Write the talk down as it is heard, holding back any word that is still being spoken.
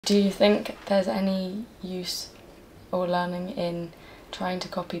Do you think there's any use or learning in trying to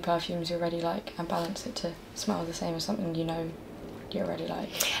copy perfumes you already like and balance it to smell the same as something you know you already like?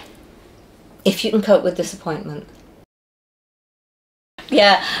 If you can cope with disappointment.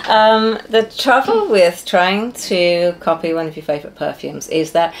 Yeah, the trouble with trying to copy one of your favourite perfumes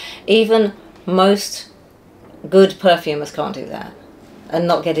is that even most good perfumers can't do that and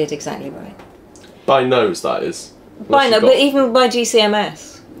not get it exactly right. By nose, that is. By no, but even by GCMS.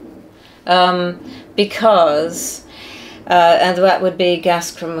 Because, and that would be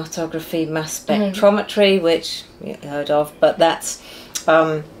gas chromatography mass spectrometry, which you heard of, but that's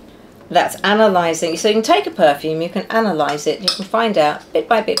analysing. So you can take a perfume, you can analyse it, you can find out bit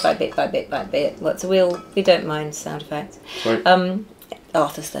by bit by bit by bit by bit. What's we don't mind sound effects. Right.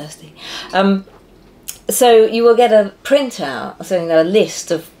 Arthur's thirsty. So you will get a printout, so a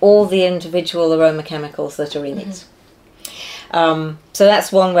list of all the individual aroma chemicals that are in it. So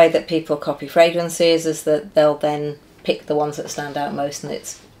that's one way that people copy fragrances, is that they'll then pick the ones that stand out most, and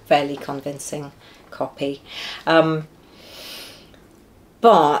it's fairly convincing copy. But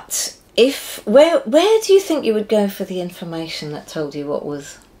where do you think you would go for the information that told you what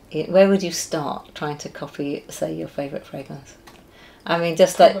was it? Where would you start trying to copy, say, your favourite fragrance? I mean,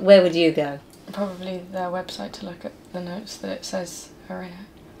 just like, where would you go? Probably their website to look at the notes that it says are in it.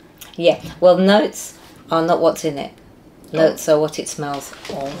 Yeah, well, notes are not what's in it. Notes are what it smells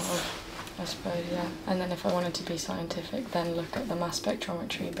of. I suppose, yeah. And then if I wanted to be scientific, then look at the mass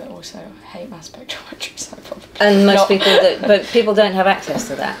spectrometry, but also hate mass spectrometry, so probably. And most people don't, but people don't have access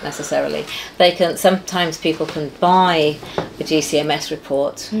to that necessarily. They can, sometimes people can buy a GCMS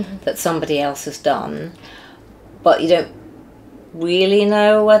report that somebody else has done, but you don't really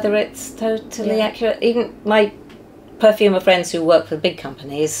know whether it's totally accurate. Even my perfumer friends who work for big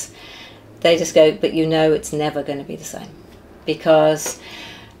companies, they just go, but you know it's never going to be the same, because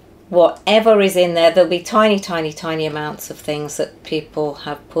whatever is in there, there'll be tiny, tiny, tiny amounts of things that people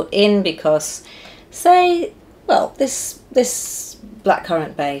have put in because, say, well, this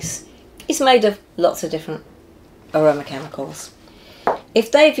blackcurrant base is made of lots of different aroma chemicals. If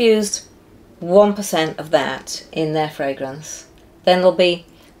they've used 1% of that in their fragrance, then there'll be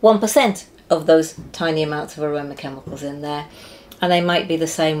 1% of those tiny amounts of aroma chemicals in there, and they might be the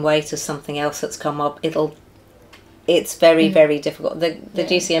same weight as something else that's come up. It's very, very difficult. The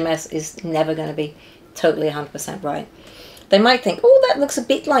GCMS is never going to be totally 100% right. They might think, oh, that looks a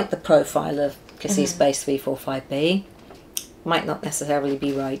bit like the profile of Cassis Base 345B. Might not necessarily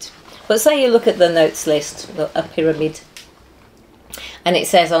be right. But say you look at the notes list, a pyramid, and it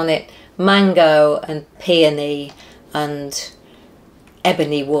says on it mango and peony and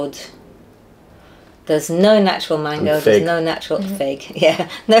ebony wood. There's no natural mango, there's no natural fig,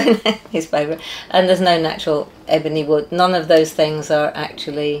 his favourite, and there's no natural ebony wood. None of those things are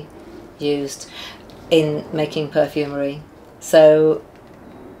actually used in making perfumery. So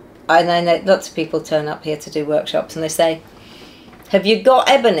I know lots of people turn up here to do workshops and they say, have you got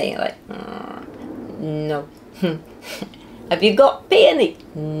ebony? Like, no. Have you got peony?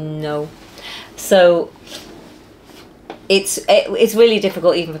 No. So it's really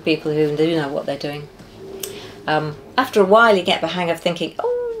difficult even for people who do know what they're doing. After a while you get the hang of thinking,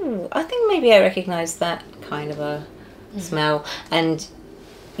 oh, I think maybe I recognise that kind of a smell, and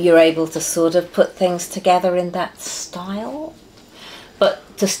you're able to sort of put things together in that style. But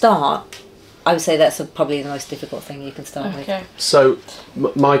to start, I would say that's probably the most difficult thing you can start with. So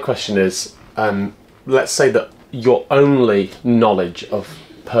my question is, let's say that your only knowledge of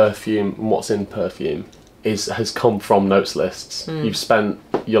perfume and what's in perfume has come from notes lists. You've spent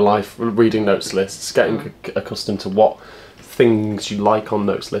your life reading notes lists, getting accustomed to what things you like on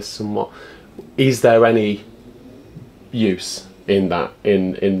notes lists, and what is there any use in that,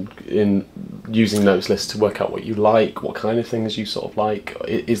 in using notes lists to work out what you like, what kind of things you sort of like?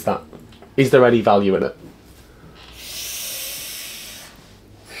 Is there any value in it?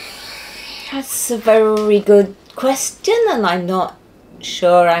 That's a very good question, and I'm not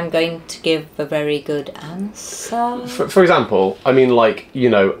sure I'm going to give a very good answer. For example, I mean, like, you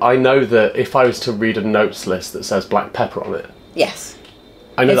know, I know that if I was to read a notes list that says black pepper on it, yes,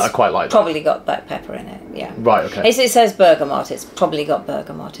 I know that I quite like that. Probably got black pepper in it, yeah. Right, okay. If it says bergamot, it's probably got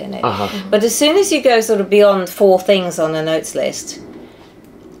bergamot in it. But as soon as you go sort of beyond 4 things on a notes list,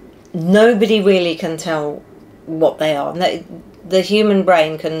 nobody really can tell what they are. The human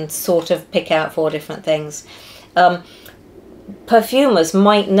brain can sort of pick out 4 different things. Perfumers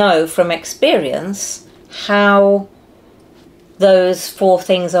might know from experience how those 4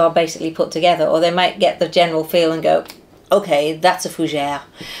 things are basically put together, or they might get the general feel and go, okay, that's a fougere.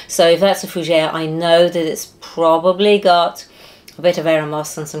 So if that's a fougere, I know that it's probably got a bit of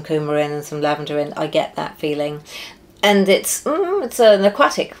aromoss and some coumarin and some lavender in, I get that feeling. And it's an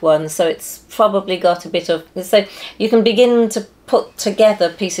aquatic one, so it's probably got a bit of... So you can begin to put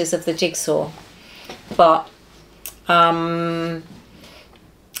together pieces of the jigsaw. But I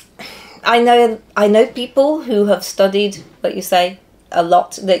know people who have studied, what you say, a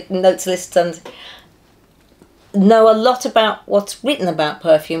lot, the notes lists, and know a lot about what's written about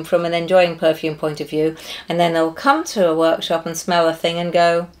perfume from an enjoying perfume point of view, and then they'll come to a workshop and smell a thing and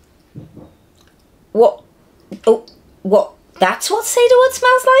go, what, that's what cedarwood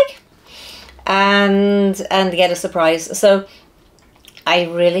smells like? And get a surprise. So I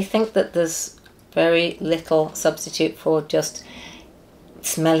really think that there's very little substitute for just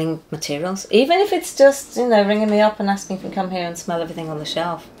smelling materials, even if it's just, ringing me up and asking if you can come here and smell everything on the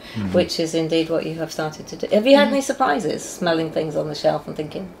shelf, which is indeed what you have started to do. Have you had any surprises smelling things on the shelf and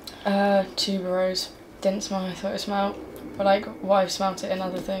thinking? Tuberose didn't smell. I thought it smelled, but like what I've smelt it in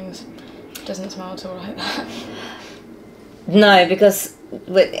other things, it doesn't smell at all like that. No, because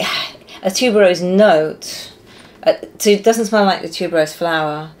a tuberose note, it doesn't smell like the tuberose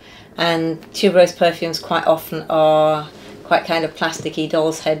flower, and tuberose perfumes quite often are quite kind of plasticky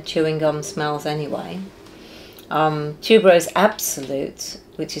doll's head chewing gum smells anyway. Tuberose Absolute,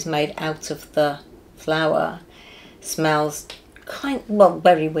 which is made out of the flower, smells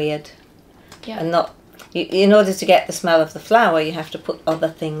very weird. Yeah. And not, in order to get the smell of the flower, you have to put other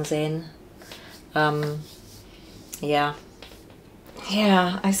things in. Yeah,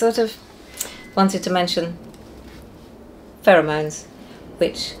 I sort of wanted to mention pheromones,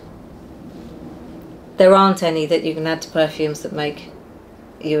 which there aren't any that you can add to perfumes that make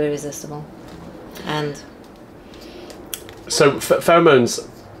you irresistible. And so pheromones,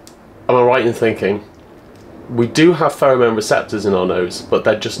 am I right in thinking we do have pheromone receptors in our nose, but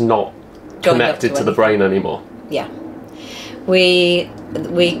they're just not connected to the brain anymore? Yeah, we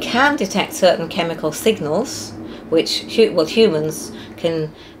can detect certain chemical signals, which humans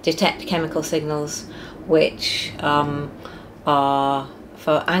can detect chemical signals which are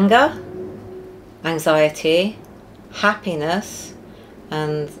for anger, anxiety, happiness,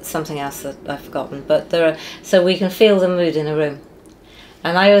 and something else that I've forgotten. But so we can feel the mood in a room.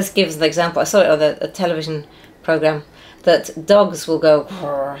 And I always give an example. I saw it on a television program that dogs will go,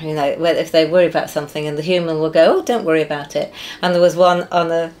 if they worry about something, and the human will go, oh, don't worry about it. And there was one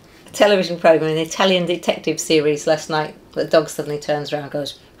on a television program, an Italian detective series last night, the dog suddenly turns around and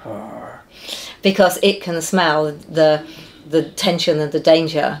goes, because it can smell the tension and the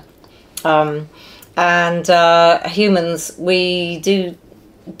danger. And humans, we do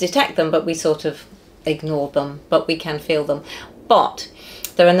detect them, but we sort of ignore them, but we can feel them. But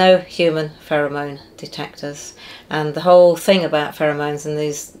there are no human pheromone detectors, and the whole thing about pheromones and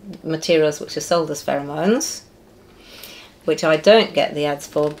these materials which are sold as pheromones, which I don't get the ads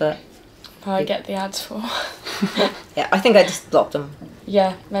for, but I get the ads for. yeah, I think I just blocked them.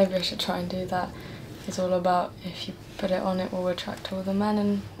 Yeah, maybe I should try and do that. It's all about if you put it on, it will attract all the men,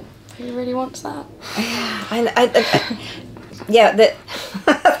 and who really wants that? Yeah,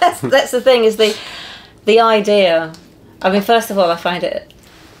 that's the thing, is the idea. I mean, first of all, I find it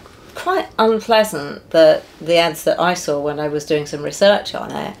quite unpleasant that the ads that I saw when I was doing some research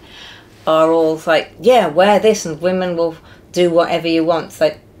on it are all like, yeah, wear this and women will do whatever you want. It's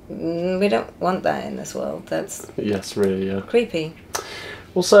like, we don't want that in this world. That's really creepy.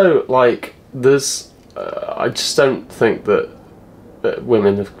 Also, like, there's I just don't think that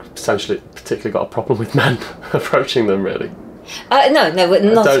women have particularly got a problem with men approaching them, really. No,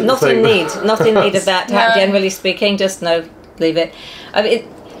 not in need. Not in need of that. No. Generally speaking, just no, leave it. I mean,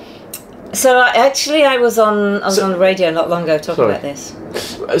 I was on the radio not long ago talking about this.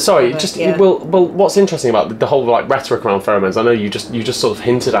 Well, what's interesting about the whole like rhetoric around pheromones? I know you just sort of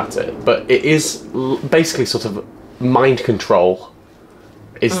hinted at it, but it is basically sort of mind control.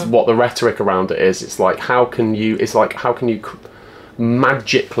 Is what the rhetoric around it is. It's like how can you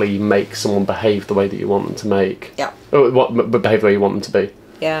magically make someone behave the way that you want them to make? Yeah. Behave the way you want them to be.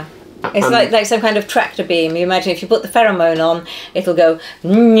 Yeah. It's like some kind of tractor beam. You imagine if you put the pheromone on, it'll go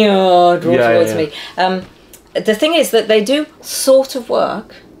draw towards me. The thing is that they do sort of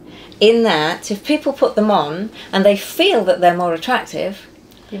work in that if people put them on and they feel that they're more attractive,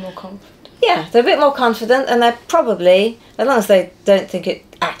 Be more confident. Yeah, they're a bit more confident, and they're probably, as long as they don't think it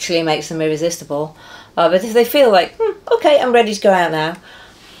actually makes them irresistible, but if they feel like, okay, I'm ready to go out now,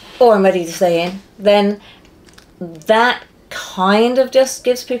 or I'm ready to stay in, then that kind of just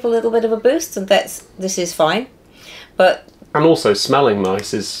gives people a little bit of a boost, and this is fine. And also, smelling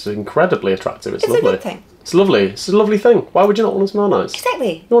nice is incredibly attractive. It's lovely. A good thing. It's lovely. It's a lovely thing. Why would you not want to smell nice?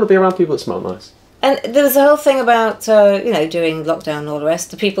 Exactly. You want to be around people that smell nice. And there was the whole thing about, you know, during lockdown and all the rest,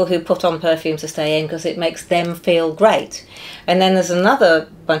 the people who put on perfume to stay in because it makes them feel great. And then there's another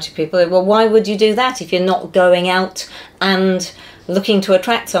bunch of people who, well, why would you do that if you're not going out and looking to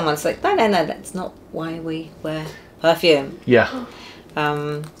attract someone? It's like, no, that's not why we wear perfume. Yeah.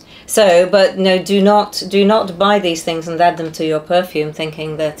 But no, do not buy these things and add them to your perfume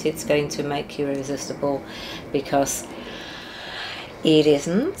thinking that it's going to make you irresistible, because it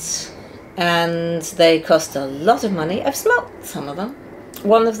isn't. And they cost a lot of money. I've smelt some of them.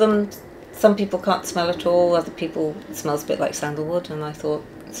 One of them, some people can't smell at all. Other people, it smells a bit like sandalwood, and I thought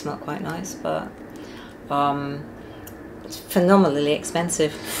it smelled quite nice, but it's phenomenally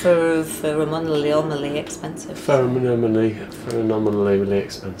expensive. Phenomenally expensive. Phenomenally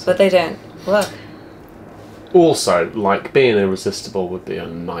expensive. But they don't work. Also, like, being irresistible would be a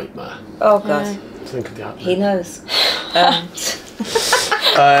nightmare. Oh God. Yeah. Think of the admin. He knows.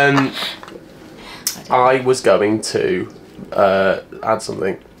 I was going to add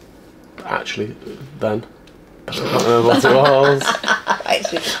something, actually, then. But I can't remember what it was.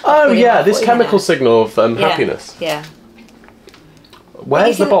 Oh, yeah, this chemical signal of happiness. Yeah.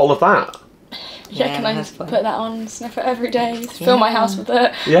 Where's the bottle of that? Yeah, can I just put that on, sniff it every day, fill my house with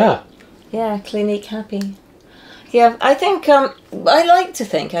it? Yeah. Yeah, Clinique Happy. Yeah, I think, I like to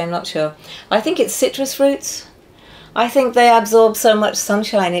think, I'm not sure, I think it's citrus fruits. I think they absorb so much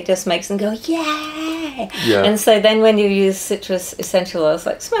sunshine, it just makes them go, yeah! And so then when you use citrus essential oils,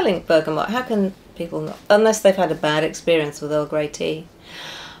 like smelling bergamot, how can people not, unless they've had a bad experience with Earl Grey tea,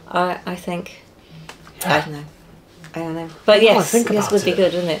 I think, I don't know. But yes, would be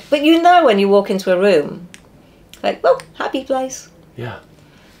good, wouldn't it? But you know when you walk into a room, like, well, happy place. Yeah.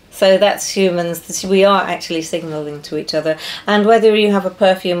 So that's humans, we are actually signalling to each other. And whether you have a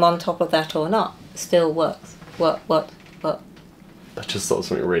perfume on top of that or not, still works. What? I just thought of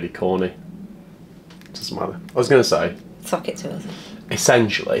something really corny. Doesn't matter. I was going to say... Sock it to us.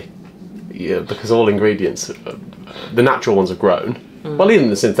 Essentially, yeah, because all ingredients, the natural ones are grown. Well, even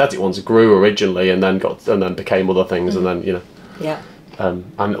the synthetic ones grew originally and then became other things, and then, you know... Yeah.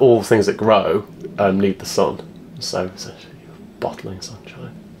 And all things that grow need the sun. So, essentially, bottling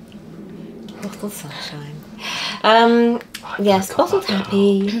sunshine. Bottle sunshine. Yes, bottled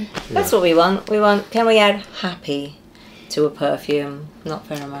happy. That's what we want. Can we add happy to a perfume, not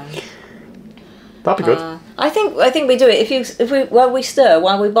pheromone? That'd be good. I think we do it while we stir,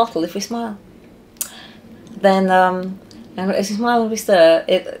 while we bottle, if we smile. Then and if we smile and we stir,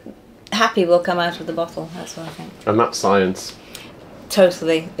 happy will come out of the bottle. That's what I think. And that's science.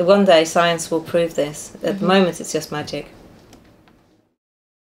 Totally. One day science will prove this. At the moment it's just magic.